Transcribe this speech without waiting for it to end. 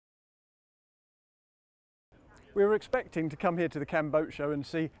We were expecting to come here to the Cannes Boat Show and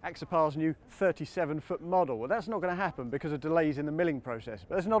see Axopar's new 37-foot model. Well, that's not going to happen because of delays in the milling process,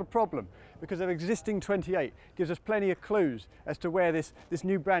 but that's not a problem because their existing 28 gives us plenty of clues as to where this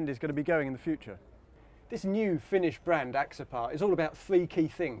new brand is going to be going in the future. This new Finnish brand, Axopar, is all about three key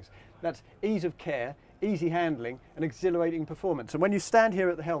things. That's ease of care, easy handling and exhilarating performance. And when you stand here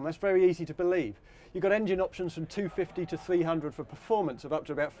at the helm, that's very easy to believe. You've got engine options from 250 to 300 for performance of up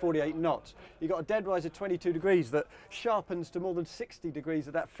to about 48 knots. You've got a dead rise of 22 degrees that sharpens to more than 60 degrees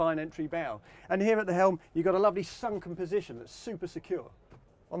at that fine entry bow. And here at the helm, you've got a lovely sunken position that's super secure.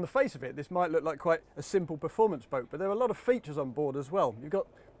 On the face of it, this might look like quite a simple performance boat, but there are a lot of features on board as well. You've got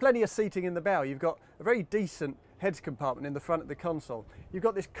plenty of seating in the bow. You've got a very decent heads compartment in the front of the console. You've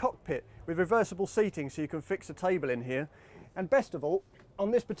got this cockpit with reversible seating so you can fix a table in here. And best of all,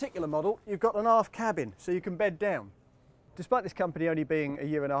 on this particular model, you've got an aft cabin so you can bed down. Despite this company only being a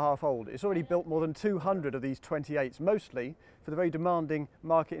year and a half old, it's already built more than 200 of these 28s, mostly for the very demanding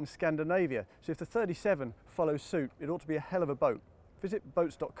market in Scandinavia. So if the 37 follows suit, it ought to be a hell of a boat. Visit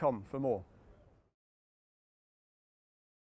boats.com for more.